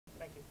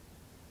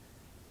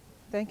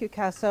Thank you,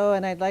 Casso,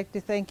 and I'd like to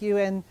thank you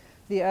and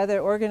the other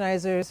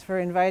organizers for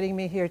inviting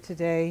me here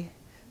today.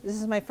 This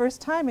is my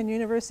first time in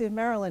University of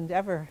Maryland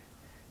ever.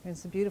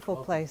 It's a beautiful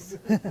place.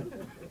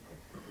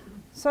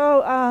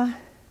 So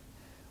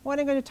what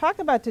I'm going to talk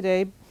about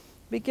today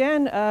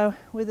began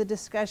with a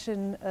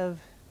discussion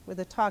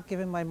with a talk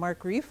given by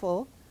Mark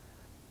Riefel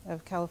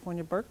of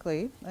California,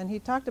 Berkeley, and he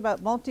talked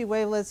about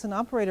multi-wavelets and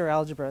operator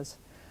algebras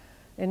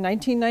in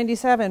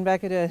 1997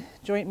 back at a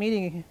joint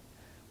meeting,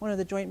 one of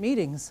the joint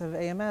meetings of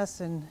AMS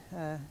and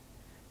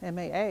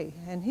MAA,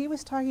 and he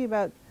was talking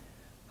about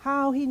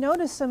how he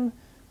noticed some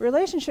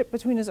relationship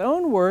between his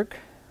own work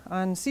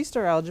on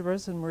C-star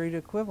algebras and Morita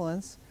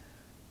equivalence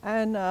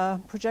and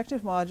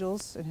projective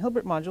modules and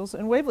Hilbert modules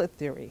and wavelet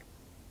theory.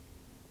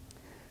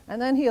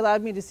 And then he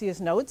allowed me to see his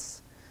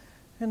notes,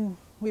 and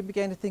we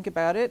began to think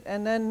about it.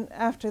 And then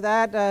after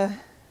that,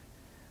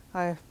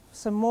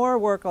 some more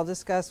work I'll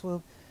discuss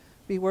will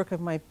be work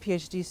of my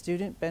PhD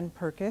student, Ben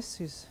Perkis,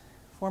 who's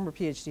former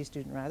PhD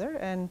student rather,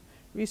 and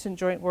recent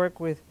joint work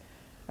with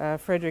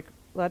Frédéric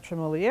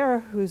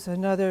Latremoulière, who's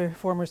another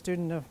former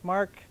student of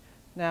Mark,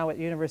 now at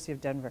the University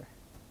of Denver.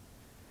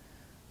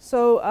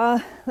 So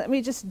let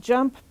me just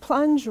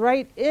plunge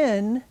right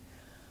in.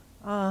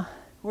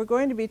 We're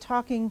going to be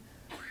talking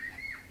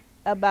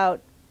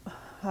about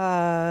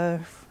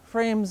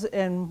frames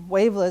and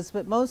wavelets,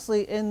 but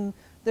mostly in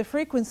the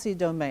frequency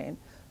domain.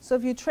 So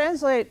if you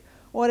translate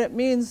what it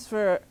means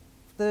for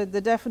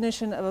the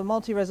definition of a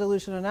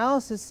multi-resolution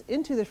analysis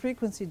into the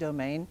frequency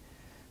domain,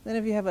 then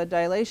if you have a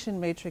dilation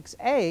matrix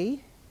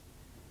A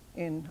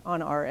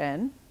on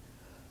Rn,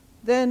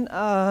 then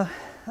a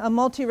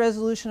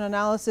multi-resolution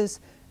analysis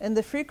in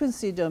the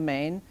frequency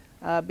domain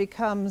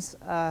becomes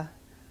a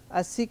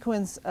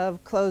sequence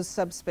of closed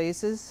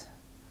subspaces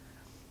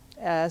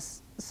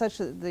such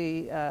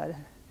that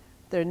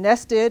they're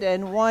nested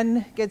and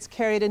one gets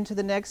carried into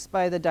the next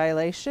by the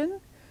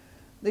dilation.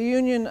 The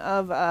union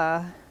of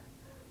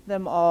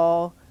them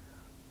all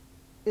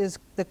is,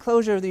 the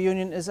closure of the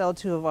union is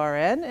L2 of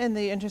Rn, and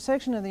the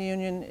intersection of the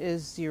union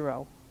is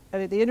 0. I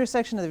mean, the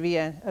intersection of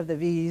the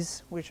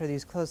V's, which are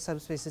these closed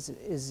subspaces,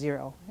 is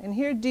 0. And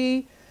here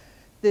D,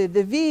 the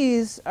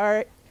V's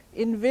are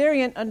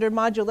invariant under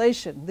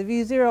modulation. The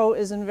V0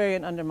 is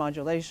invariant under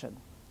modulation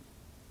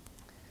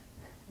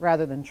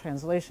rather than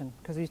translation,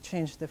 because we've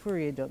changed the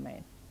Fourier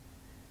domain.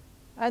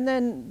 And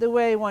then the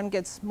way one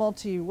gets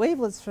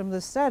multi-wavelets from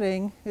this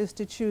setting is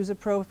to choose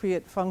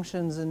appropriate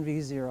functions in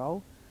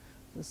V0,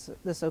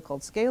 the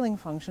so-called scaling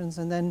functions,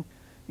 and then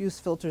use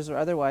filters or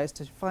otherwise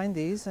to find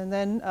these, and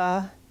then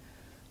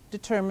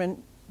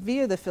determine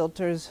via the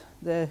filters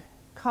the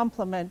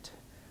complement,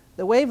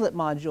 the wavelet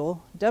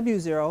module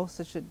W0,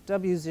 such that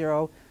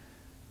W0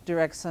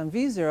 direct sum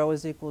V0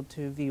 is equal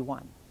to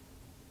V1.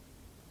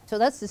 So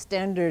that's the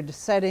standard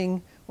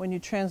setting when you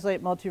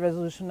translate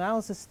multi-resolution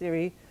analysis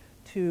theory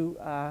to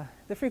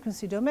the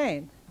frequency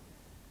domain.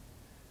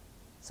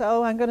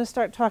 So I'm going to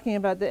start talking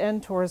about the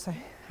n-tors.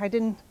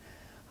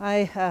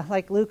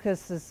 Like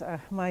Lucas,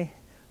 my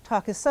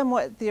talk is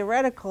somewhat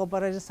theoretical,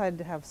 but I decided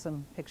to have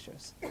some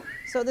pictures.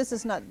 So this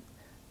is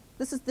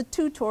the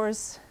 2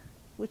 tors,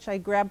 which I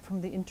grabbed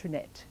from the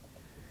internet.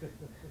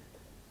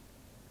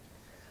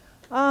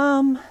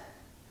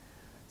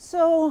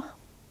 So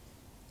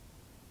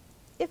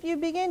if you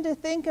begin to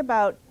think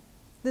about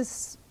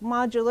this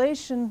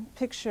modulation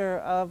picture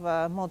of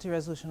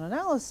multi-resolution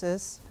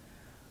analysis,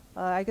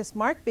 I guess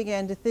Mark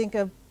began to think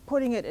of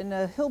putting it in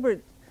a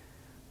Hilbert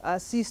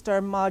C-star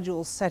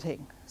module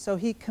setting. So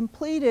he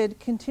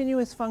completed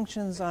continuous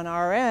functions on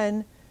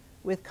Rn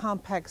with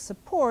compact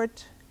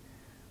support.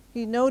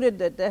 He noted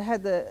that that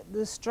had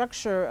the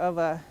structure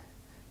of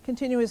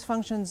continuous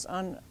functions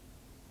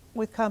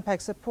with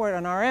compact support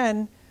on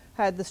Rn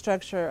had the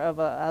structure of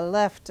a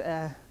left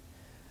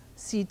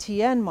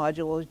CTN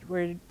module,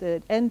 where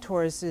the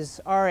n-tors is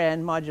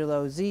Rn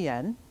modulo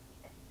Zn,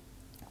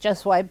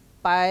 just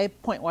by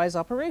pointwise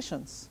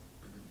operations,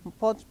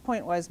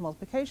 pointwise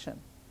multiplication.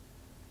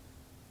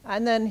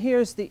 And then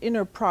here's the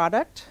inner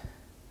product,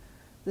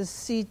 the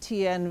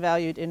CTN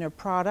valued inner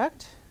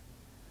product.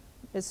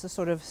 It's a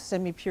sort of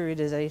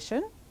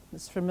semi-periodization.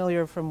 It's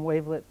familiar from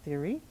wavelet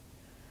theory,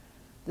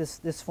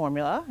 this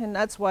formula. And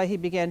that's why he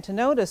began to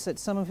notice that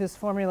some of his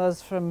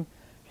formulas from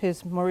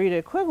his Morita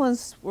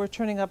equivalence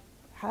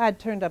had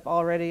turned up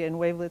already in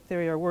wavelet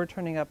theory, or were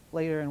turning up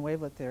later in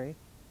wavelet theory.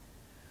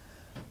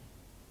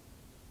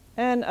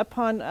 And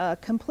upon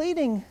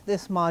completing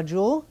this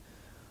module,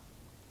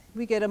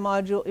 we get a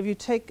module. If you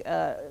take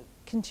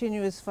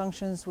continuous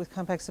functions with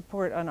compact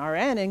support on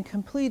Rn and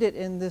complete it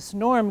in this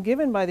norm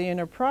given by the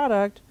inner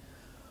product,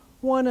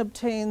 one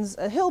obtains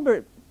a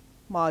Hilbert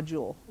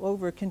module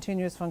over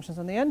continuous functions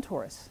on the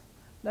n-tors.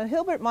 Now,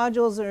 Hilbert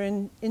modules are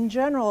in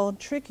general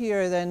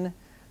trickier than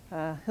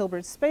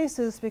Hilbert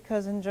spaces,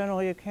 because in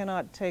general you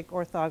cannot take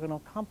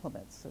orthogonal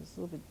complements. So it's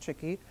a little bit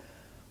tricky.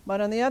 But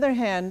on the other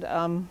hand,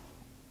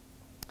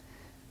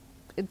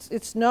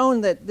 it's known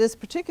that this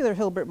particular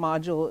Hilbert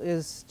module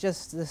is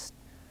just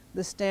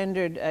the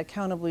standard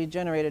countably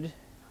generated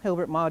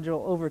Hilbert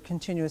module over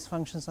continuous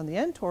functions on the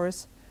n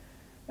torus.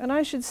 And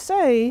I should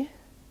say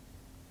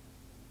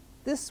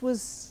this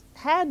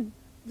module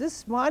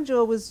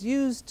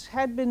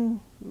had been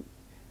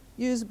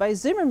used by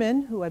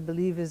Zimmermann, who I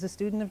believe is a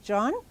student of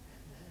John,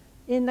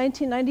 in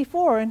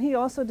 1994, and he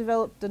also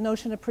developed the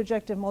notion of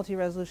projective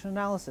multi-resolution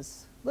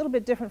analysis. A little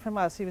bit different from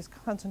us. He was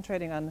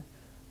concentrating on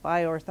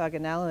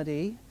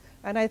bi-orthogonality,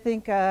 and I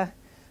think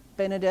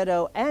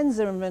Benedetto and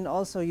Zimmermann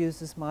also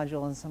used this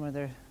module in some of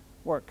their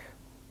work.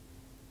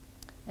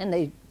 And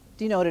they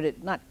denoted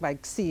it not by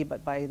xi,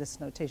 but by this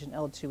notation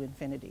L2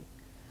 infinity,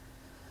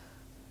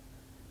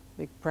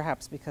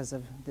 perhaps because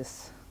of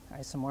this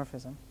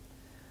isomorphism.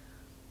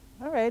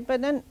 All right,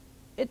 but then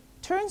it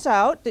turns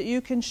out that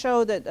you can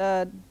show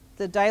that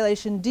the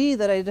dilation D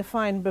that I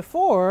defined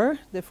before,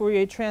 the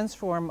Fourier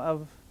transform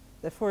of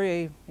the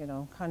Fourier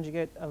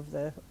conjugate of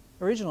the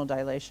original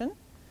dilation,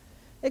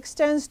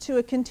 extends to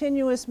a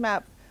continuous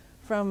map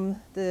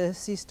from the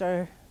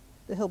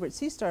Hilbert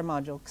C-star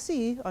module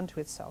xi onto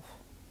itself.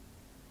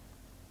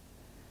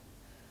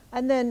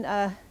 And then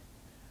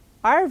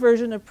our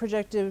version of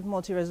projective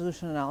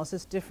multi-resolution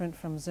analysis, different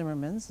from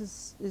Zimmermann's,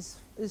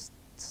 is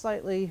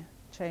slightly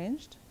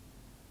changed.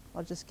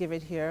 I'll just give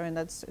it here, and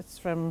it's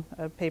from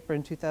a paper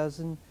in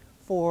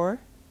 2004.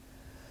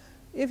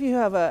 If you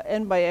have a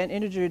n by n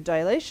integer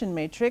dilation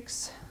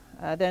matrix,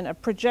 then a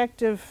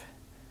projective,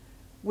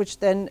 which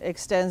then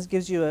extends,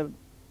 gives you a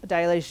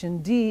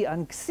dilation D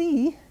on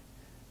xi,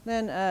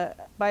 then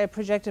by a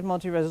projective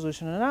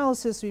multi-resolution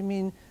analysis, we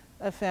mean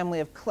a family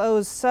of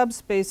closed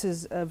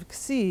subspaces of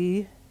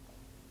xi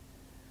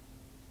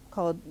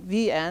called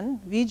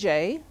Vn,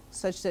 Vj,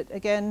 such that,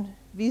 again,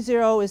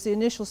 V0 is the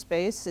initial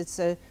space. It's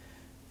a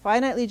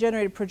finitely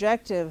generated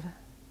projective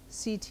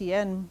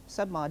CTN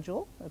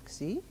submodule of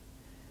xi.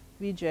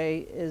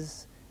 Vj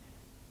is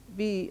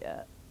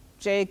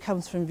J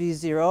comes from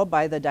V0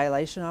 by the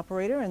dilation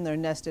operator, and they're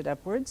nested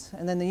upwards.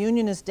 And then the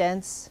union is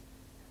dense,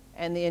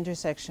 and the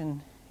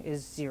intersection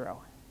is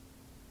 0.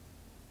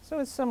 So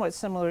it's somewhat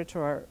similar to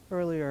our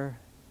earlier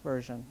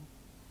version,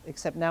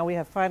 except now we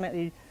have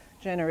finitely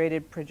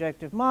generated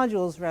projective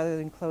modules rather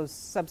than closed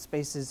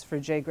subspaces for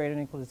J greater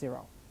than or equal to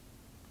 0.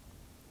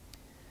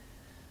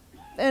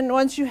 And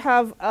once you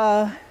have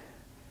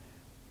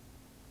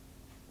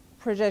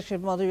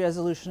projective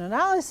multi-resolution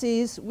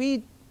analyses,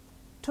 we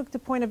took the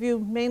point of view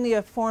mainly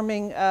of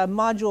forming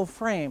module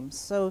frames.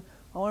 So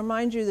I'll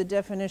remind you the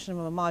definition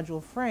of a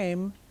module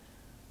frame.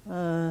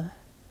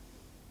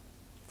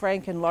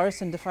 Frank and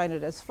Larson defined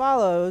it as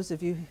follows.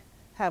 If you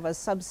have a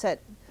subset,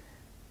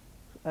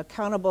 a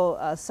countable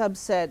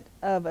subset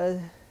of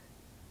a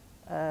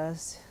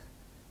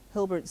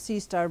Hilbert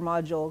C-star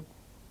module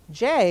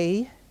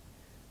J,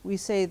 we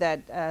say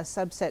that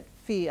subset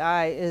phi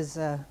I is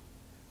a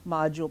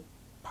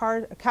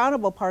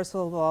countable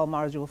parcel of all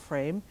module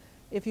frame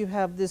if you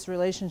have this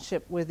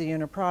relationship with the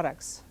inner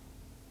products.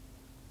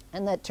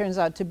 And that turns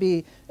out to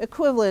be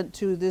equivalent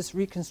to this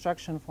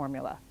reconstruction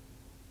formula.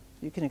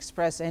 You can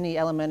express any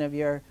element of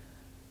your,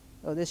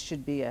 oh, this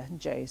should be a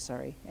J,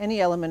 sorry, any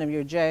element of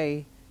your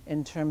J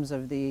in terms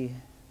of the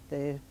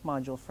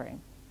module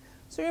frame.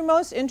 So you're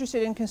most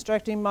interested in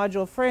constructing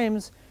module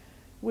frames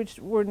which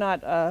were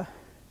not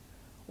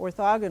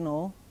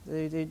orthogonal.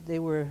 They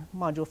were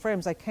module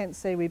frames. I can't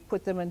say we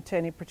put them into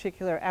any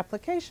particular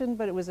application,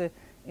 but it was an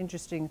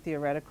interesting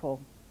theoretical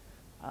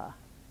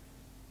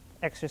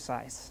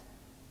exercise.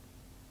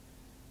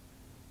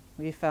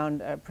 We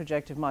found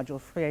projective module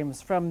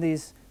frames from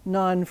these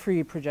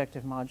non-free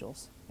projective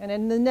modules. And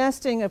in the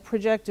nesting of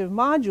projective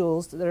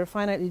modules that are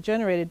finitely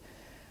generated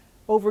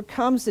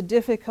overcomes the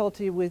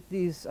difficulty with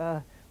these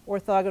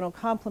orthogonal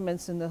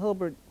complements in the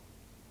Hilbert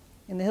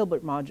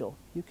module.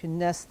 You can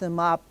nest them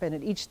up, and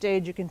at each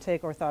stage you can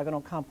take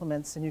orthogonal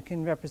complements, and you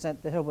can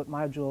represent the Hilbert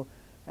module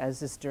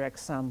as this direct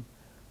sum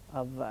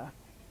of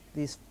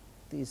these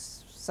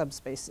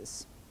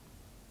subspaces.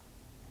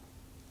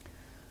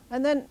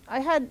 And then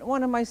I had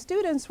one of my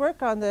students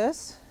work on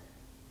this,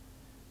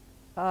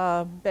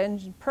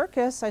 Ben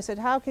Perkis. I said,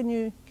 how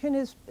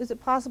is it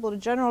possible to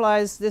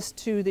generalize this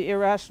to the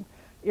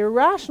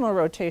irrational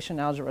rotation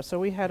algebra? So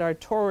we had our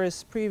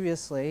torus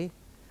previously.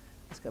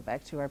 Let's go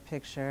back to our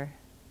picture.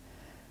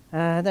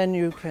 Then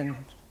you can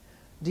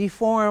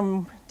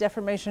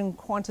deformation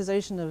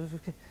quantization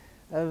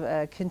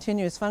of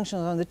continuous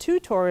functions on the 2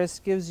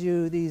 torus gives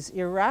you these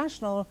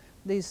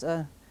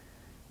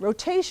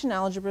rotation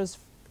algebras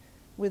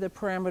with a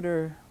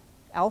parameter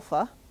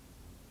alpha.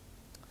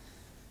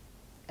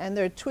 And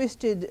they're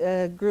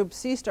twisted group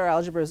C-star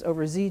algebras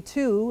over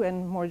Z2,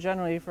 and more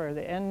generally for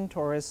the n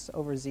torus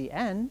over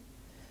Zn.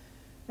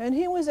 And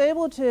he was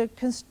able to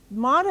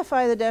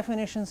modify the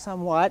definition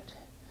somewhat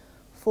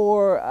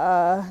for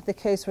the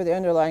case where the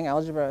underlying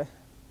algebra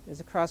is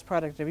a cross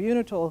product of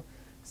unital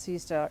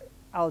C-star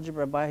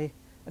algebra by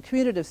a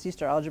commutative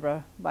C-star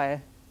algebra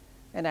by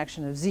an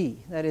action of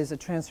Z. That is a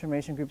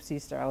transformation group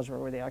C-star algebra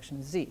where the action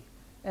is Z.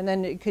 And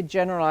then it could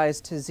generalize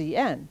to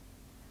Zn.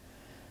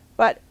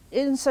 But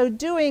in so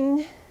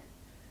doing,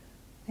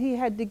 he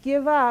had to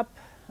give up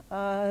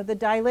the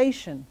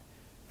dilation.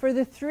 For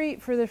the free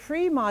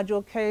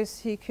module case,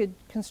 he could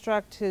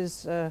construct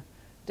his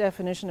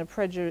definition of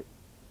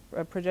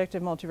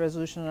projective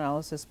multi-resolution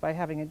analysis by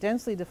having a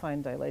densely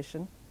defined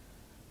dilation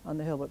on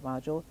the Hilbert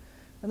module.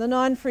 In the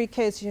non-free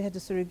case, you had to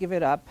sort of give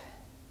it up.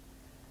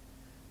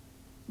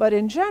 But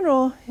in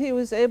general, he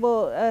was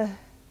able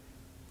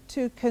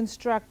to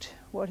construct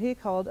what he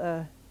called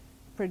a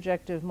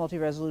projective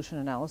multi-resolution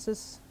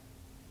analysis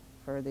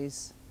for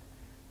these,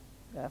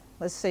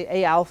 let's say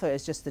A alpha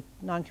is just the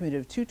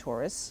non-commutative 2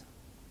 torus.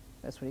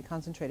 That's what he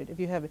concentrated. If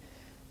you have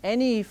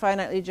any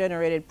finitely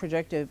generated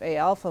projective A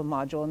alpha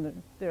module,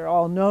 and they're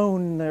all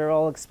known, they're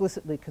all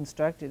explicitly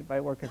constructed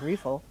by work of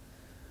Riefel,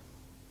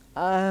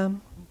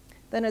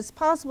 then it's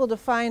possible to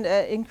find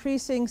an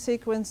increasing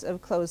sequence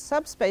of closed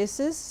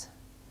subspaces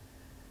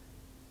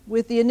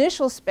with the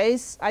initial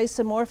space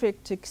isomorphic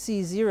to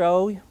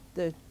C0,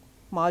 the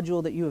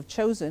module that you have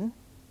chosen,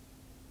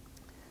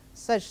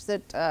 such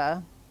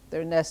that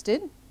they're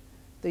nested,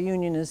 the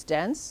union is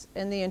dense,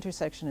 and the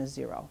intersection is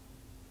 0.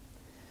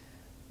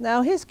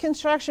 Now, his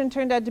construction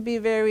turned out to be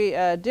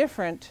very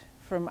different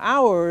from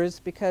ours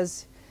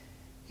because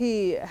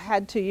he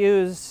had to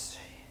use,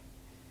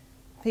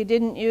 he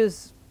didn't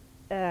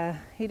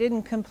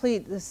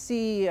complete the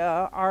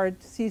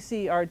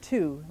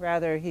CCR2.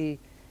 Rather, he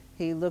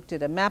looked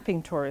at a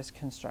mapping torus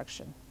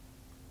construction.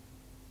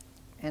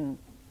 And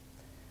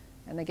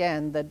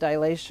again, the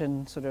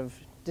dilation sort of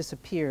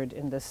disappeared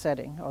in this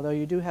setting, although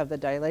you do have the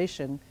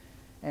dilation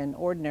and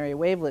ordinary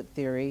wavelet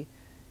theory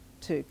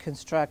to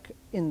construct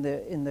in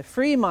the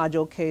free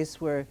module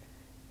case where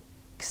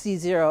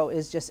C0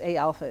 is just A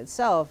alpha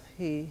itself.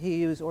 He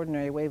used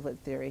ordinary wavelet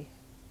theory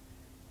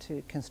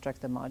to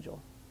construct the module.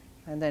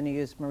 And then he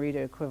used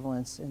Morita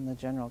equivalence in the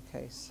general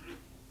case.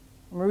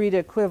 Morita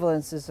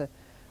equivalence is a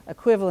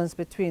equivalence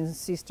between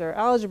C-star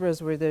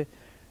algebras where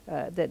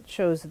that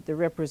shows that the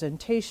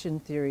representation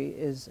theory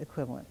is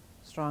equivalent.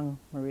 Strong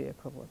Morita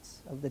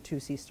equivalence of the two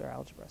C-star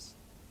algebras.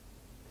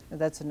 And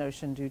that's a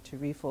notion due to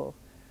Riefel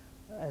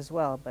as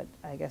well, but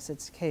I guess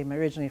it came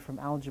originally from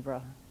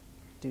algebra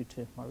due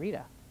to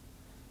Morita.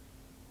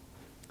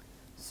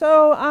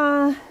 So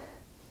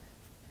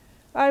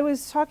I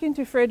was talking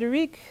to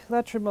Frédéric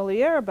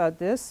Latremollère about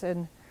this,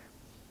 and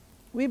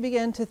we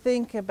began to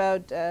think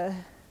about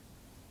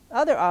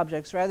other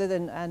objects rather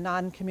than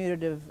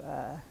non-commutative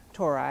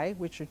tori,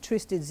 which are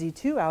twisted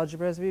Z2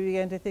 algebras. We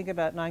began to think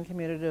about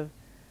non-commutative,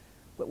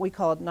 what we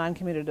call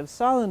non-commutative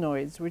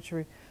solenoids, which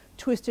were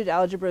twisted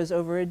algebras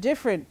over a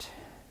different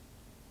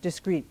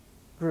discrete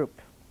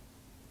group.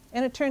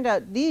 And it turned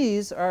out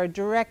these are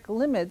direct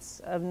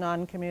limits of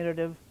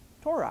non-commutative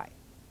tori.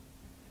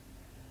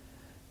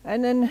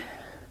 And then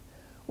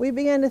we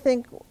began to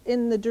think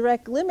in the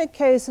direct limit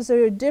case, is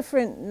there a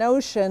different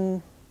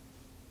notion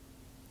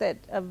that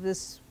of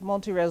this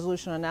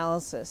multi-resolution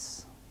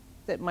analysis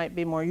that might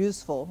be more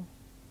useful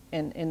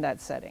in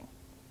that setting?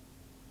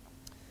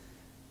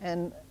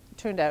 And it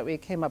turned out we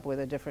came up with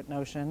a different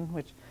notion,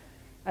 which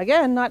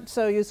again, not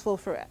so useful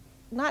for,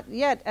 not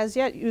yet, as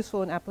yet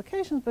useful in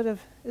applications, but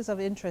is of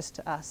interest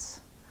to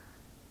us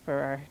for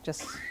our,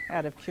 just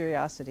out of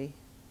curiosity.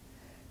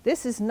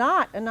 This is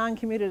not a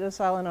non-commutative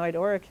solenoid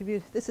or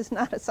this is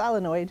not a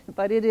solenoid,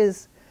 but it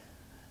is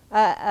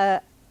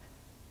an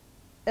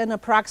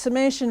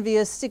approximation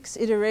via 6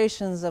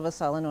 iterations of a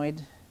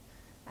solenoid,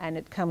 and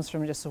it comes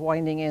from just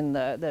winding in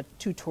the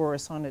 2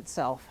 torus on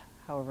itself,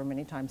 however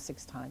many times,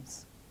 6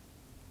 times.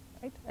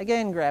 Right?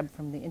 Again, grabbed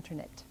from the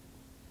internet.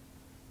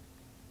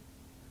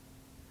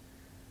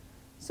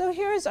 So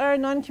here's our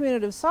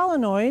non-commutative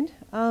solenoid.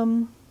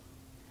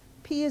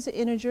 P is an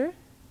integer.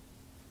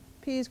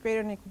 P is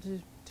greater than or equal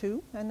to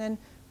 2. And then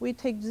we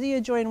take Z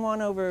adjoin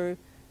 1 over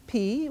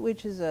P,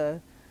 which is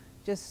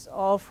just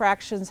all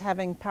fractions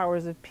having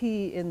powers of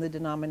P in the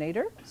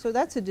denominator. So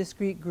that's a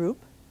discrete group.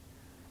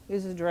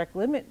 Is a direct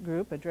limit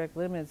group, a direct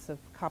limits of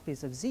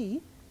copies of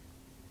Z.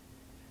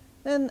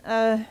 Then,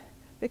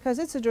 because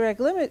it's a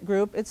direct limit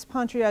group, its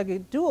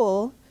Pontryagin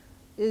dual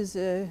is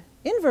an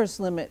inverse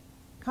limit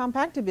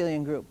compact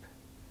abelian group.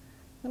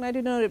 And I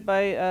denote it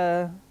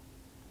by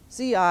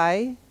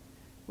Zi,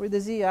 where the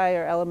Zi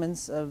are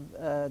elements of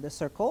the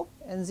circle,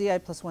 and Zi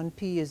plus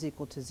 1p is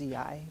equal to Zi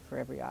for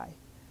every I.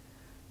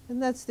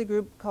 And that's the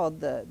group called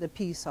the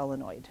P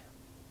solenoid,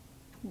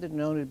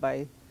 denoted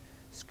by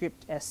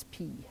script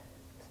SP.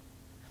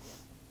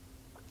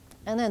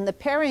 And then the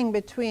pairing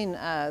between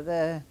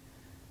the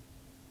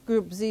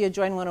group Z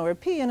adjoin 1 over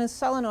P and a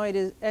solenoid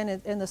is,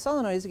 and the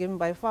solenoid is given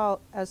by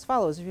as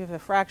follows. If you have a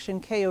fraction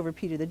K over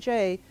P to the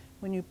J,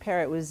 when you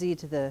pair it with Z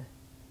to the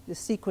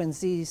sequence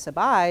Z sub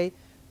I,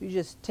 you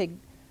just take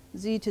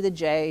Z to the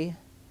J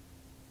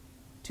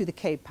to the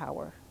K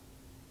power.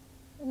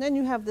 And then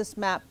you have this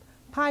map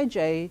pi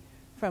J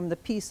from the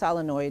P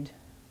solenoid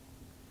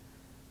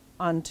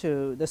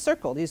onto the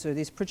circle. These are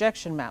these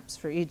projection maps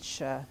for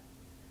each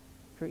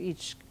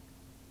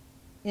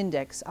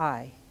index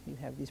I. You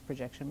have these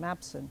projection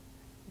maps, and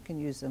you can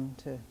use them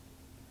to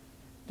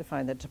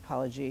define the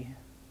topology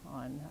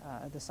on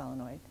the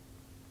solenoid.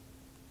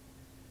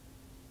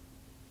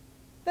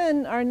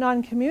 Then our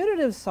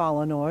non-commutative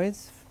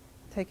solenoids,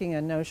 taking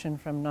a notion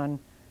from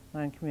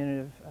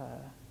non-commutative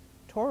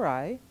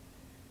tori,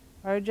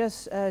 are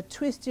just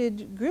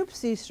twisted group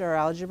C-star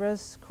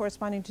algebras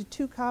corresponding to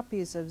two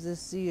copies of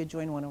this Z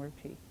adjoin 1 over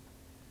P.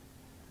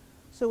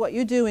 So what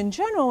you do in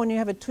general when you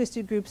have a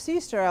twisted group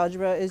C-star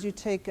algebra is you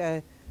take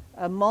a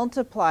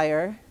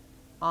multiplier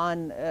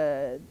on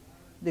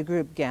the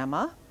group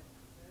gamma,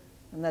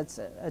 and that's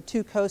a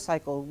 2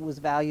 cocycle with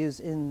values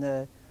in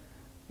the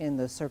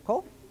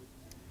circle.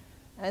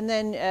 And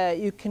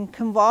then you can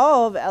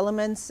convolve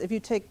elements. If you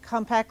take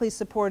compactly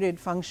supported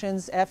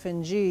functions f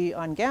and g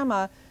on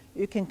gamma,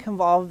 you can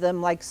convolve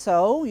them like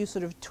so. You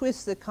sort of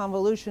twist the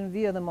convolution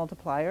via the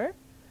multiplier.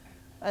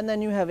 And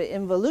then you have an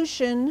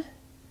involution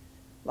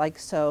like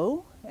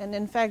so. And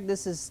in fact,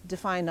 this is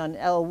defined on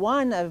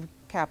L1 of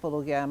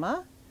capital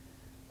gamma.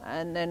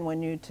 And then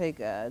when you take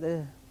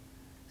the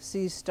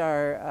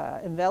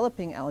C-star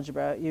enveloping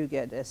algebra, you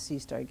get a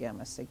C-star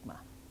gamma sigma,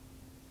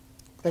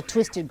 the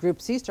twisted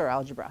group C-star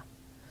algebra.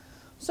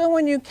 So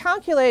when you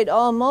calculate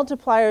all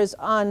multipliers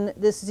on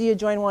this Z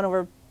adjoin 1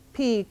 over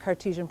P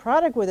Cartesian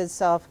product with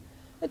itself,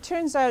 it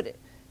turns out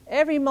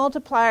every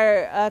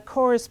multiplier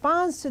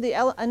corresponds to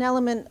an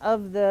element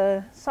of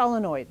the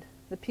solenoid,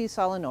 the P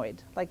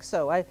solenoid, like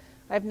so.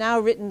 I've now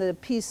written the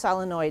P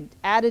solenoid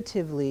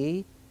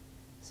additively.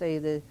 Say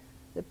the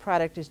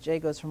product as j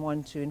goes from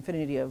 1 to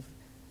infinity of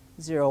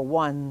 0,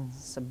 1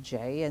 sub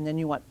j, and then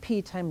you want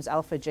P times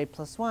alpha j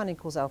plus 1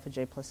 equals alpha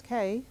j plus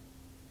k.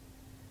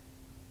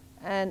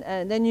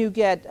 And then you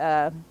get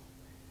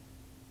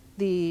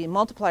the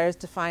multipliers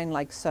defined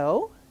like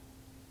so.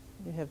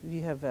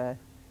 You have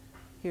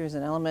here's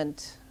an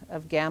element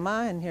of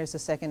gamma, and here's the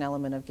second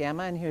element of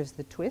gamma, and here's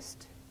the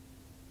twist.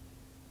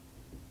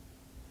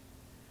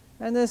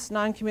 And this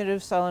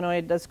non-commutative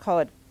solenoid, let's call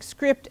it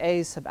script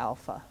A sub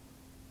alpha.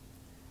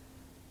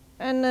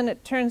 And then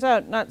it turns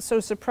out, not so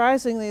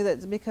surprisingly,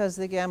 that because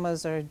the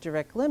gammas are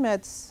direct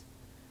limits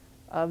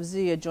of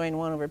Z adjoin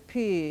 1 over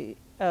P,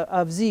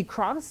 of Z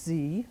cross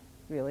Z,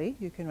 really,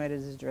 you can write it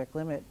as a direct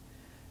limit,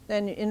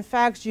 then in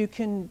fact you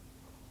can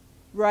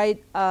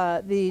write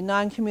the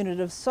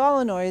non-commutative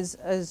solenoids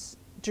as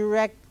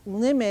direct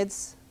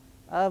limits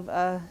of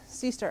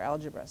C-star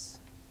algebras,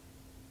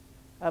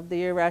 of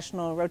the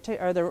irrational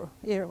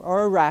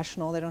or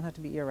rational. They don't have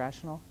to be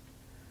irrational.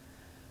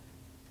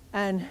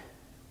 And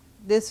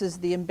this is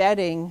the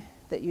embedding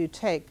that you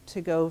take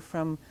to go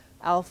from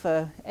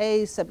alpha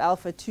A sub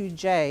alpha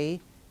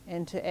 2j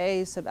into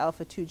A sub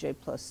alpha 2j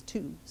plus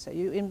 2. So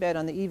you embed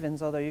on the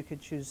evens, although you could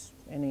choose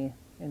any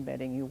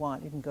embedding you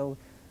want. You can go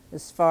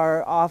as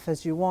far off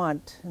as you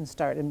want and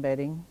start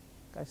embedding.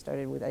 I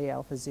started with A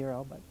alpha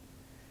 0, but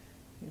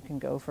you can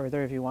go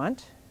further if you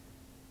want.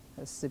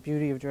 That's the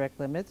beauty of direct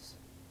limits.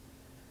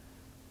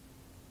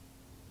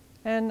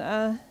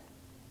 And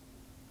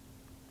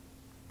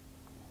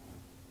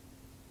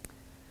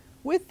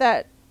with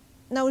that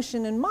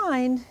notion in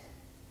mind,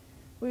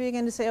 we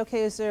begin to say,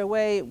 okay, is there a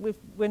way,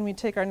 when we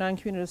take our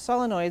non-commutative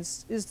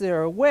solenoids, is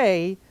there a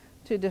way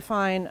to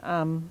define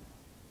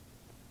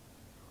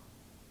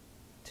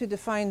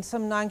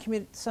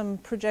some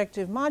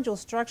projective module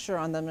structure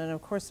on them? And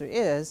of course there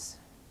is.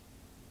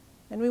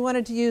 And we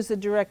wanted to use the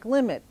direct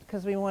limit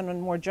because we wanted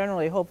more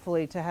generally,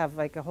 hopefully, to have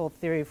like a whole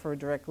theory for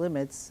direct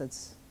limits.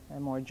 That's a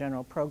more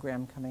general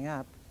program coming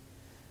up.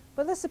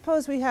 But let's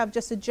suppose we have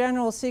just a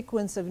general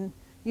sequence of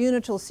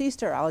unital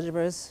C-star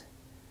algebras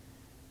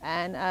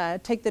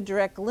and take the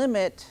direct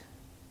limit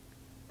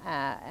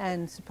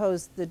and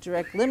suppose the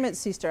direct limit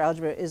C-star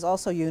algebra is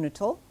also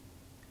unital.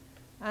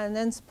 And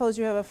then suppose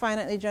you have a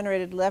finitely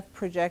generated left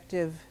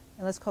projective,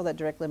 and let's call that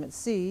direct limit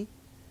C.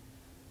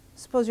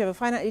 Suppose you have a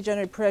finitely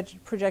generated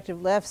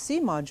projective left C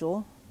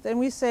module. Then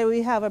we say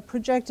we have a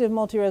projective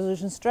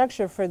multi-resolution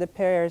structure for the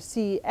pair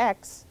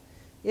Cx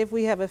if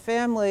we have a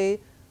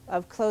family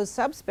of closed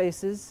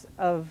subspaces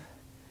of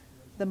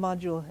the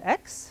module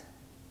X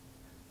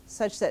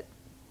such that,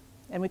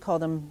 and we call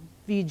them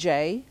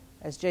Vj,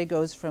 as j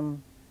goes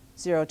from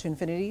 0 to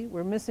infinity.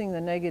 We're missing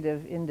the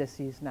negative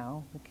indices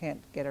now. We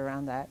can't get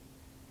around that.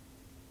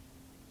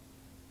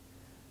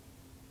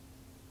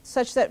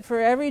 Such that for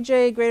every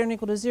j greater than or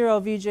equal to 0,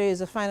 Vj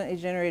is a finitely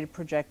generated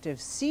projective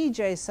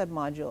Cj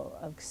submodule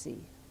of C.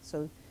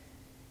 So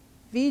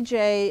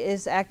Vj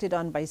is acted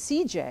on by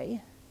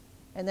Cj,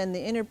 and then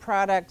the inner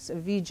product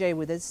of Vj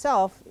with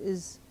itself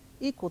is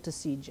equal to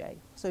Cj.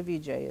 So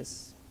Vj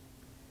is,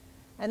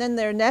 and then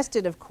they're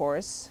nested, of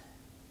course,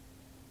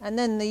 and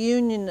then the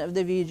union of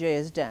the Vj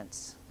is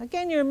dense.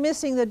 Again, you're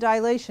missing the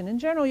dilation. In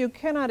general, you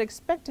cannot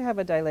expect to have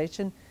a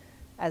dilation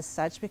as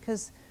such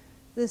because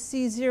the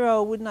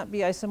C0 would not be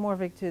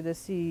isomorphic to the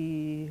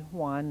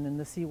C1, and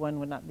the C1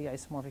 would not be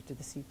isomorphic to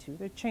the C2.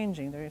 They're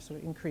changing, they're sort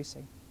of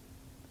increasing.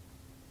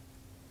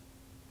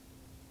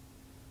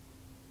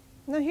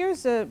 Now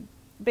here's a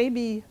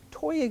baby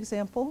toy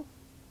example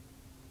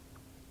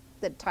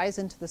that ties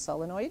into the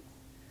solenoid.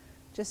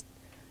 Just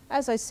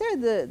as I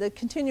said, the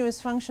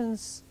continuous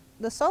functions,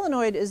 the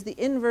solenoid is the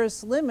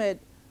inverse limit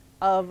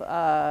of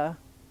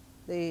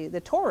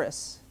the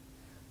torus.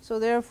 So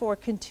therefore,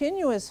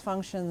 continuous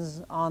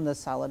functions on the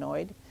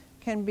solenoid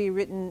can be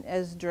written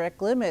as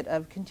direct limit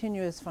of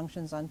continuous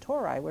functions on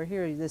tori, where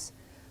here this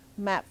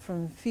map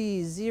from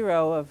phi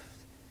 0 of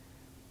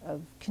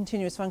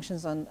continuous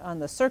functions on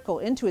the circle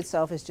into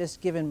itself is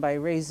just given by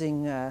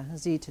raising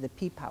z to the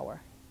p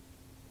power.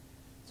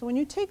 So when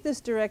you take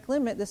this direct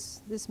limit,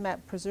 this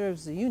map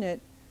preserves the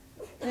unit,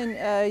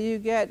 and you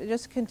get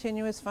just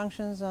continuous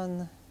functions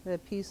on the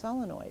p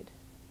solenoid,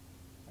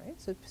 right?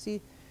 So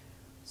see,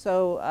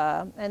 so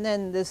and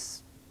then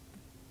this,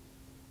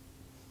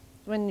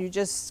 when you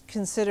just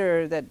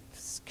consider that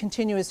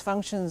continuous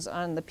functions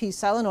on the p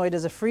solenoid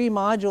as a free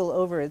module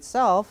over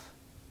itself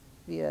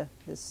via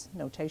this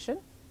notation,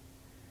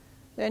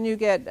 then you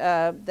get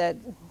that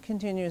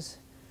continuous,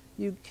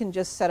 you can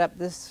just set up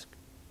this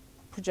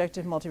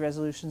projective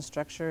multi-resolution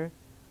structure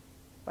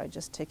by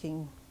just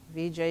taking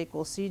Vj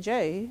equals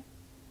Cj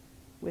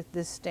with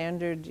this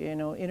standard,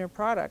 inner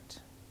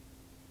product.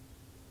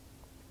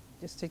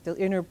 Just take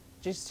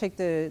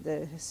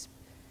the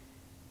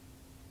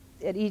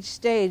at each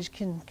stage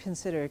can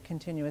consider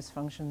continuous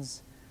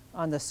functions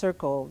on the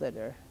circle that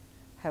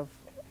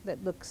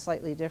that look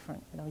slightly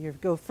different. You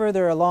go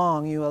further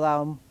along, you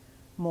allow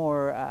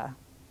more,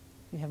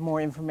 you have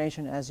more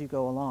information as you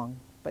go along.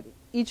 But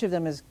each of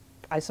them is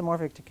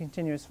isomorphic to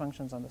continuous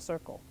functions on the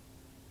circle,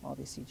 all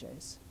these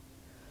Cj's.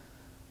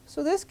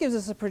 So this gives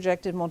us a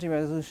projected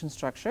multi-resolution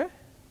structure.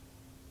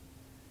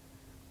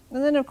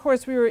 And then, of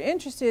course, we were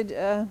interested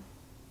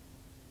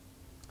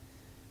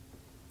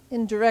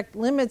in direct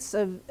limits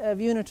of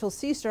unital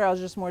C-star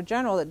algebras more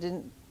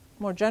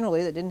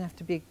generally that didn't have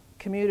to be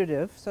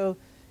commutative. So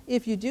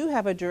if you do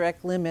have a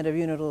direct limit of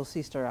unital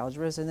C-star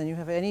algebras, and then you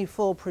have any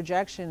full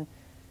projection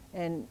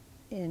in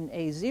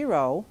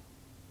A0,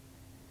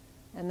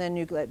 and then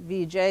you let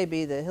Vj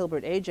be the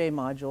Hilbert AJ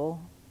module,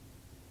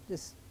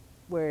 just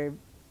where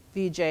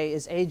Vj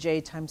is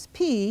AJ times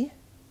P,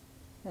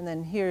 and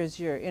then here's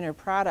your inner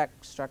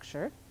product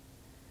structure.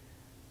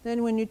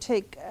 Then when you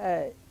take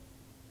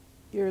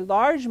your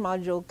large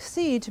module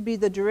C to be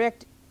the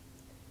direct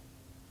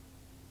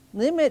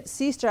limit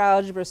C-star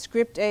algebra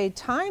script A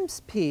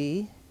times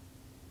P,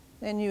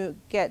 then you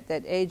get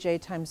that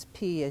AJ times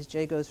P as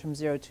J goes from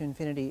 0 to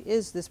infinity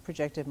is this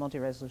projective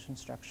multi-resolution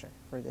structure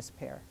for this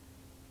pair.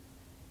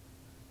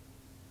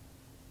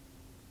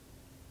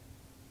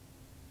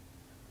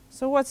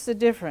 So what's the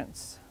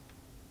difference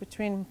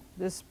between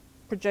this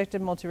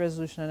projective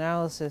multi-resolution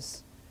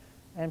analysis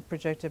and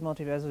projective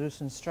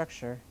multi-resolution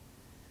structure?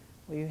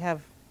 Well,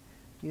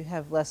 you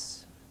have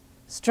less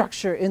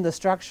structure in the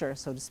structure,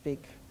 so to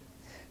speak.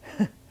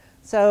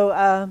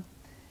 So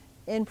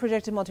in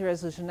projective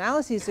multi-resolution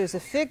analyses, there's a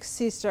fixed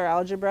C-star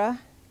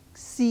algebra,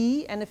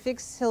 C, and a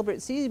fixed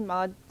Hilbert C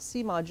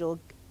module,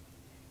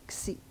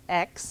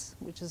 X,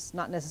 which is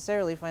not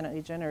necessarily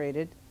finitely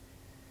generated.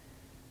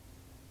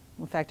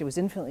 In fact, it was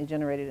infinitely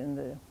generated in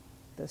the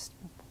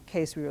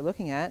case we were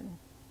looking at,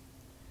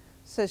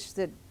 such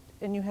that,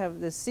 and you have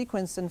this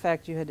sequence, in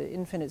fact, you had an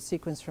infinite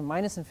sequence from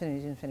minus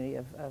infinity to infinity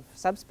of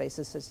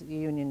subspaces such that the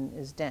union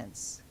is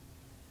dense.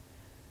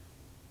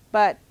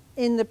 But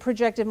in the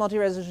projective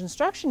multi-resolution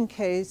structure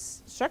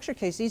case,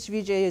 each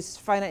Vj is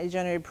finitely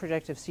generated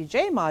projective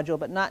Cj module,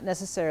 but not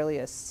necessarily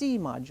a C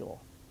module.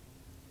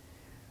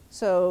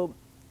 So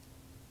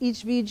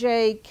each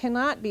Vj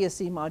cannot be a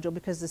C module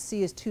because the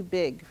C is too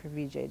big for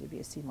Vj to be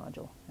a C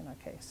module in our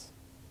case.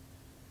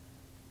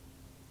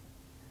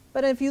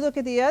 But if you look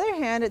at the other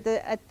hand,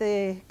 at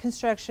the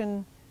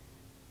construction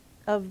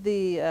of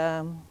the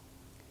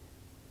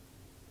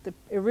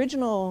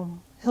original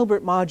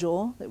Hilbert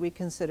module that we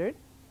considered,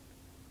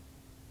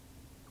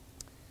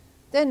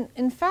 then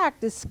in fact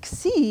this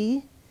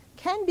C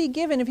can be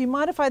given, if you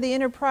modify the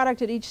inner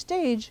product at each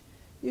stage,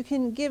 you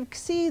can give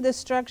C the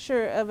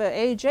structure of an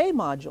AJ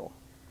module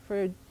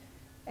for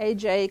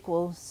AJ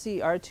equals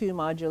CR2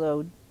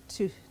 modulo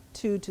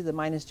 2 to the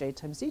minus J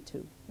times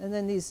Z2. And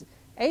then these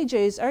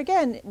AJs are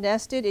again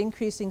nested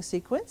increasing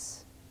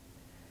sequence.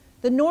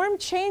 The norm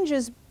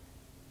changes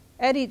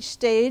at each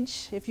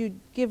stage if you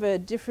give a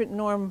different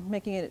norm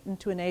making it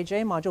into an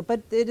AJ module,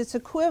 but it is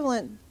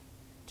equivalent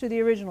to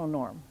the original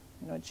norm.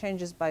 It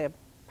changes by a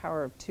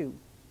power of 2,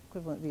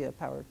 equivalent via a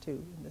power of 2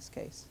 in this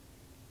case.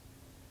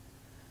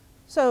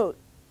 So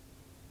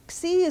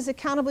C is a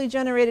countably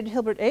generated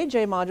Hilbert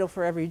AJ module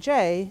for every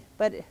J,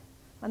 but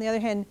on the other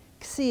hand,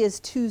 C is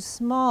too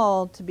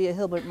small to be a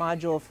Hilbert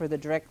module for the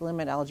direct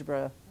limit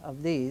algebra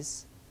of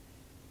these,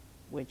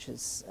 which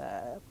is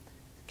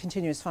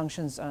continuous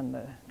functions on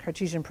the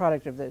Cartesian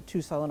product of the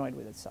two solenoid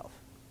with itself.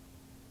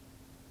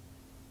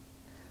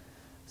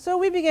 So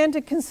we began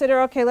to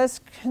consider, okay, let's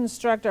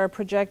construct our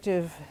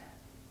projective,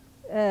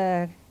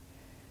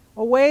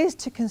 ways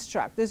to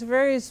construct. There's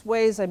various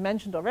ways I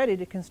mentioned already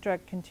to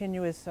construct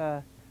continuous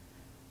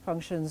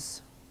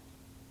functions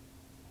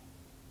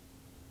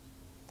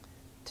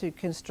to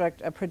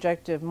construct a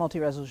projective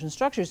multi-resolution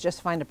structures,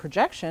 just find a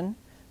projection.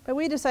 But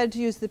we decided to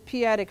use the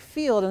p-adic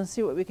field and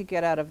see what we could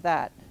get out of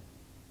that.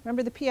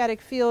 Remember, the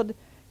p-adic field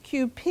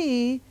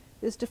QP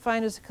is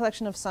defined as a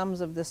collection of sums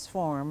of this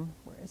form,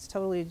 where It's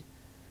totally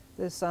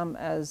the sum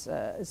as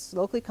it's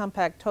locally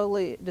compact,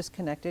 totally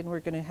disconnected, and we're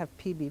going to have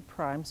PB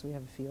prime, so we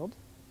have a field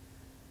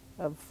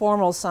of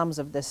formal sums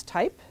of this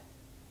type.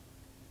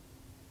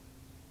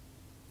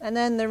 And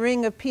then the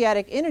ring of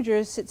p-adic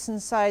integers sits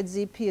inside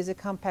ZP as a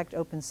compact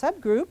open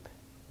subgroup.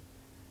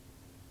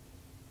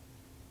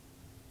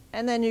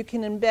 And then you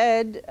can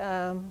embed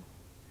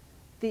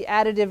the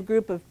additive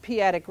group of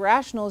p-adic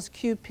rationals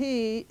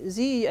QP,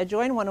 Z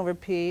adjoin 1 over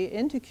P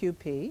into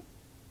QP.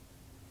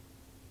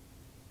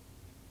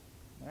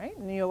 Right?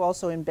 And you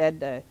also embed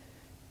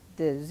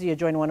the Z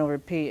adjoin 1 over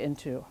P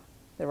into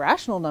the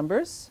rational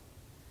numbers,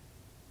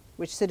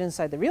 which sit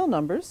inside the real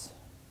numbers.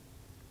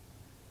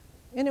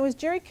 And it was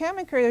Jerry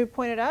Kamenker who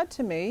pointed out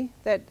to me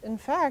that, in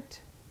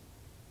fact,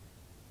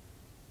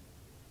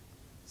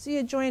 Z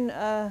adjoin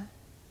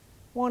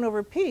 1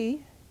 over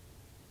P,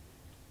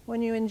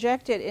 when you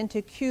inject it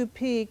into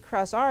QP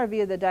cross R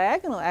via the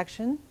diagonal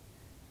action,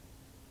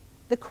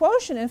 the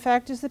quotient, in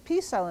fact, is the P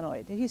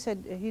solenoid. He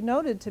said, he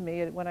noted to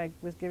me when I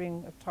was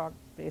giving a talk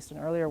based on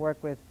earlier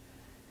work with,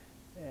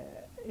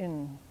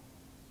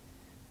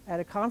 at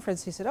a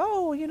conference, he said,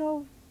 oh, you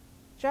know,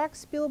 Jack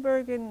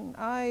Spielberg and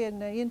I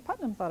and Ian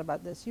Putnam thought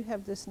about this. You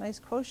have this nice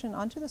quotient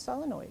onto the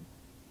solenoid.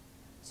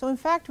 So in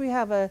fact, we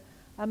have a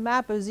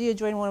map of Z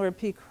adjoin 1 over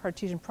P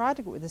Cartesian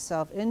product with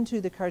itself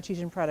into the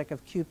Cartesian product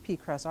of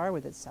QP cross R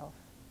with itself.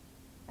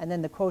 And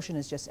then the quotient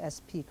is just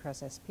SP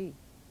cross SP.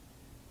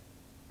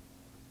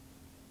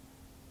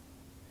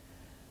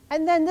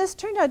 And then this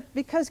turned out,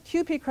 because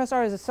QP cross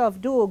R is a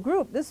self-dual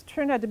group, this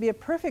turned out to be a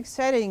perfect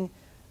setting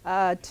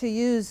to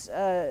use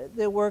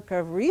the work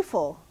of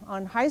Riefel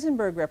on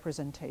Heisenberg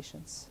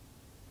representations.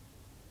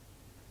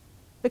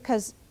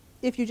 Because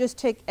if you just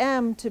take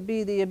M to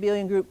be the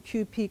abelian group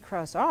QP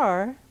cross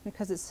R,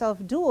 because it's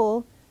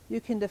self-dual,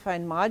 you can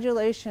define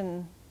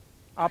modulation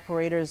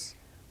operators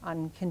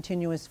on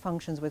continuous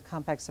functions with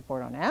compact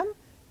support on M.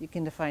 You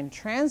can define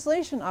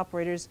translation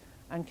operators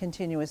on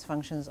continuous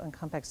functions on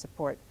compact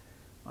support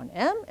on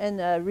M. And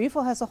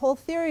Riefel has a whole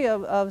theory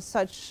of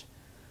such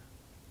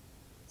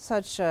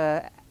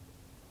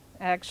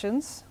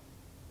actions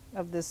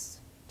of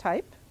this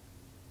type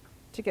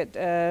to get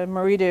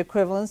Morita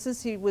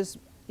equivalences.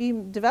 He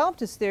developed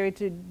his theory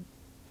to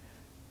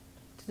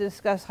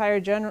discuss higher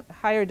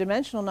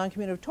dimensional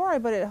non-commutative tori,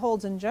 but it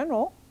holds in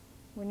general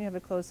when you have a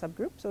closed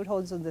subgroup, so it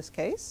holds in this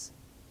case.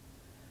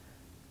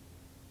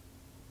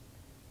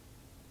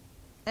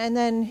 And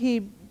then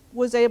he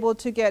was able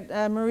to get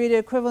Morita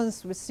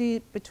equivalence with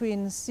C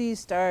between C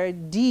star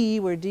D,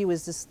 where D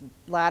was this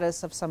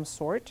lattice of some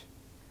sort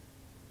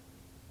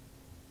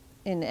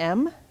in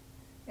M,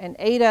 and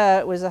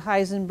eta was a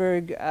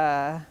Heisenberg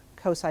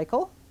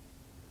cocycle,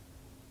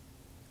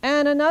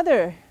 and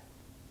another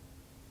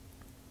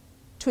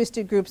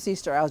twisted group C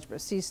star algebra,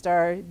 C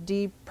star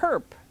D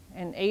perp,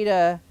 and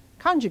eta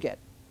conjugate,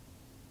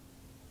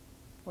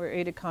 where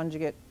eta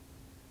conjugate,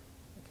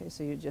 okay,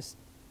 so you just,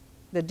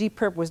 the D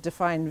perp was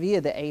defined via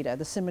the eta,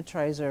 the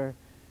symmetrizer,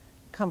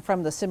 come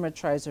from the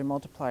symmetrizer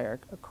multiplier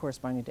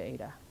corresponding to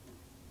eta.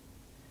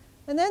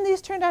 And then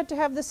these turned out to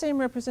have the same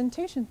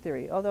representation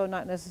theory, although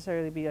not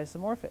necessarily be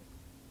isomorphic.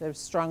 They're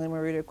strongly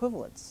Morita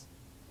equivalents.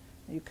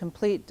 You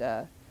complete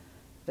the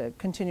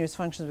continuous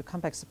functions with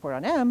compact support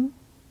on M,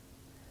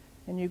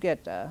 and you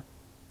get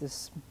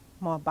this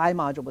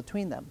bimodule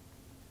between them.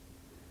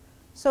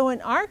 So in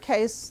our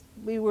case,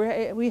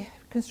 we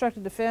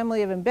constructed a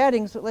family of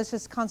embeddings, but let's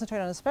just concentrate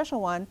on a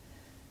special one.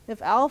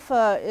 If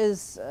alpha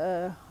is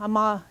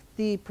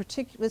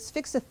let's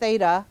fix a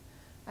theta,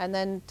 and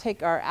then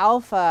take our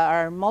alpha,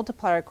 our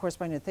multiplier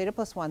corresponding to theta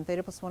plus 1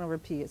 over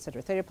p,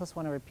 etc., theta plus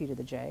 1 over p to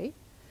the j.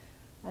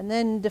 And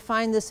then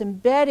define this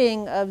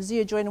embedding of z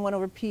adjoining 1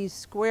 over p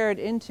squared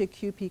into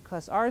qp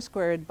plus r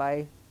squared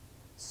by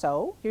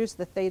so. Here's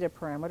the theta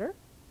parameter.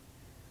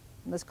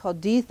 And let's call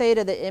d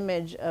theta the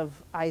image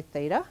of I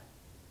theta.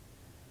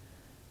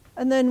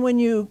 And then when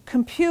you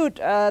compute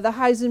the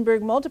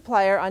Heisenberg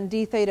multiplier on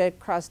d theta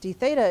cross d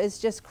theta, it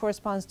just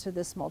corresponds to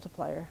this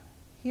multiplier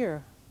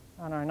here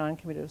on our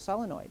non-commutative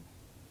solenoid.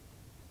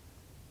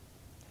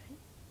 Okay.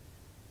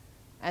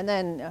 And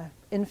then,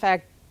 in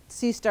fact,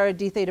 C star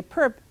d theta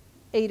perp,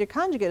 eta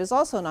conjugate, is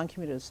also a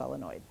non-commutative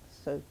solenoid.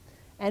 So,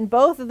 and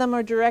both of them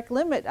are direct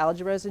limit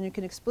algebras, and you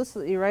can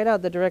explicitly write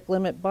out the direct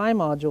limit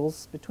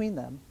bimodules between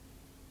them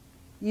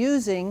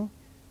using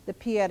the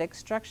p-adic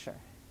structure.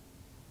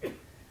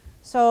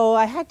 So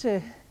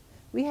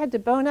we had to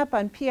bone up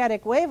on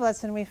p-adic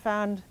wavelets, and we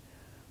found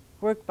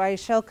work by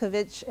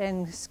Shelkovich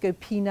and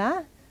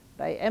Skopina,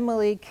 by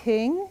Emily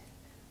King,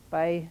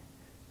 by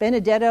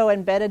Benedetto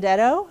and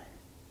Benedetto.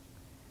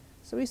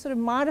 So we sort of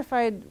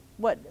modified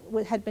what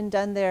had been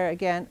done there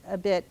again a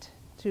bit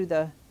to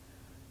the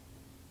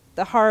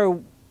Haar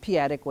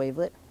p-adic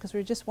wavelet, because we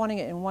were just wanting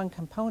it in one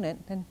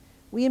component. And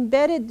we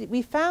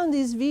found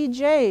these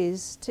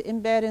VJs to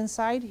embed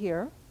inside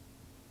here.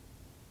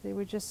 They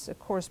were just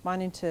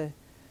corresponding to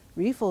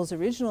Riefel's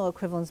original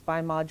equivalence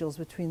bimodules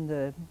between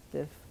the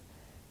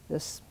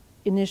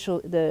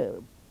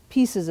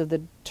pieces of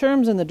the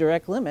terms in the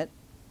direct limit.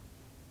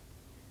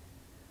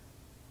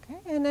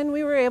 Okay, and then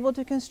we were able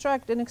to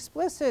construct an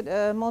explicit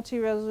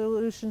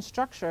multi-resolution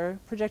structure,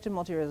 projected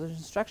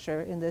multi-resolution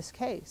structure in this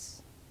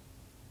case.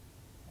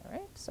 All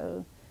right,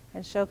 so,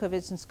 and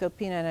Shelkovich and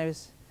Skopina, and I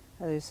was,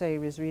 as I say,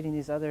 was reading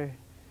these other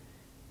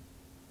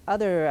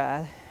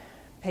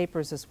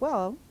papers as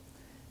well,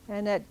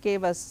 and that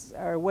gave us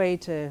our way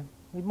to,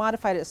 we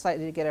modified it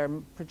slightly to get our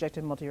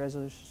projected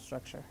multi-resolution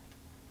structure.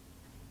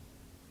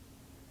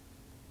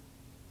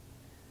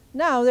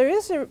 Now, there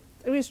is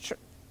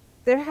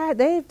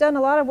they've done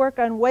a lot of work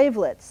on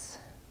wavelets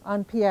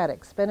on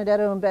p-adics.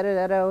 Benedetto and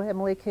Benedetto,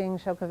 Emily King,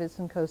 Shelkovich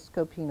and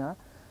Skopina.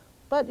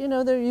 But you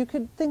know, you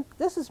could think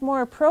this is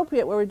more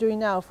appropriate what we're doing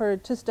now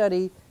to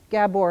study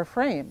Gabor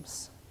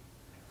frames.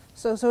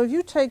 So if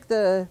you take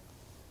the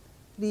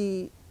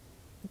d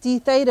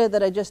theta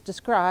that I just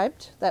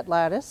described, that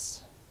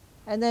lattice,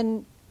 and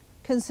then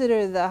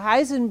consider the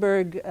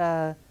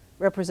Heisenberg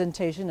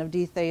representation of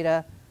d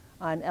theta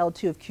on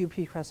L2 of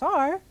QP cross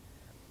R,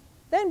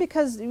 then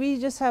because we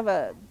just have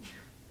a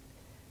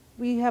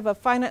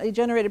finitely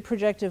generated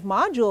projective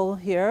module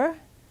here,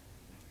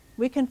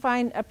 we can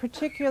find a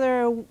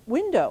particular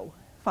window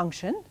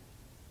function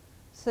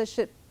such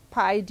that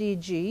pi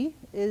dg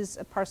is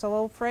a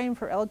Parseval frame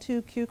for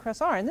L2 Q cross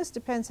R. And this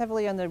depends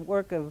heavily on the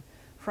work of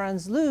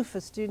Franz Loof,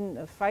 a student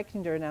of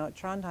Feichinger now at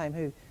Trondheim,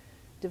 who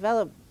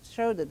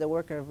showed that the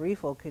work of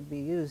Riefel could be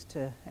used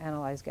to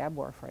analyze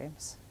Gabor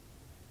frames.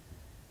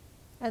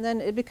 And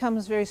then it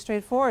becomes very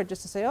straightforward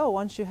just to say, oh,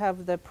 once you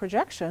have the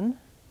projection,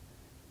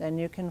 then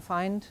you can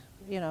find,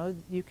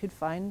 you could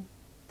find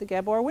the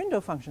Gabor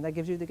window function. That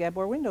gives you the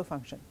Gabor window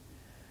function.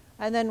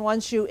 And then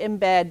once you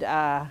embed,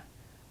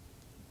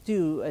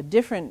 do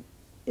different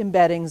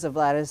embeddings of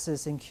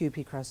lattices in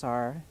QP cross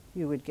R,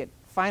 you would get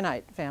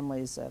finite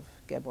families of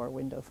Gabor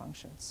window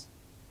functions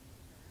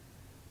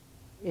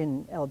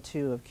in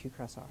L2 of Q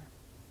cross R.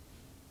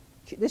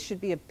 This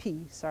should be a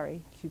P,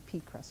 sorry,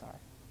 QP cross R.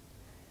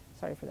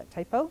 Sorry for that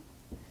typo.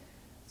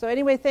 So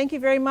anyway, thank you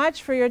very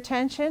much for your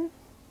attention,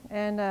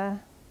 and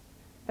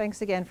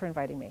thanks again for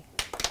inviting me.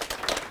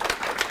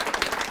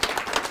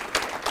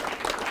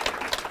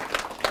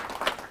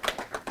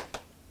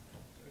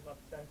 We got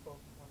time for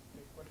one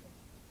quick question.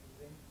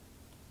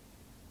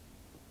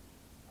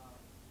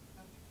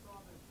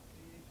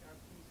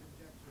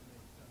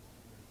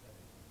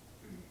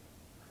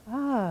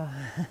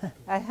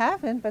 I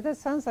haven't, but that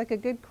sounds like a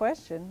good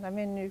question. I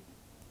mean, you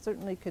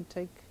certainly could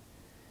take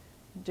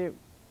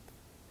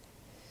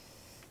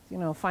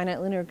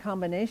finite linear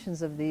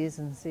combinations of these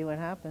and see what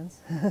happens.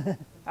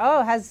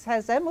 Oh,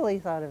 has Emily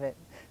thought of it?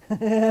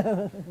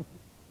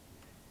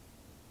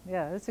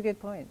 Yeah, that's a good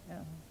point.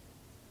 Yeah.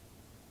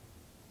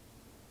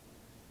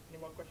 Any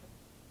more questions?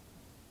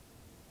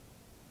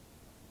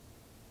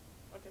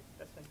 Okay,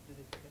 that's fine.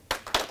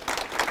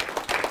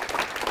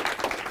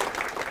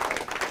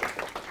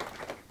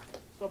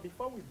 So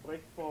before we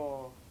break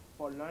for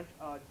lunch,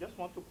 just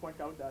want to point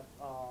out that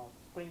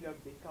Springer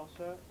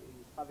Big-Cursor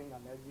is having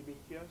an exhibit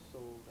here, so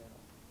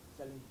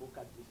selling book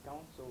at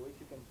discount. So if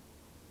you can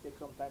take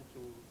some time to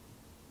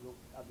look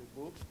at the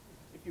book.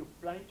 If you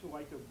plan to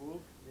write a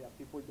book, there are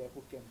people there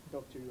who can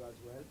talk to you as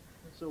well.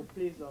 So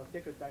please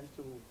take the time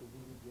to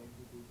visit the exhibit.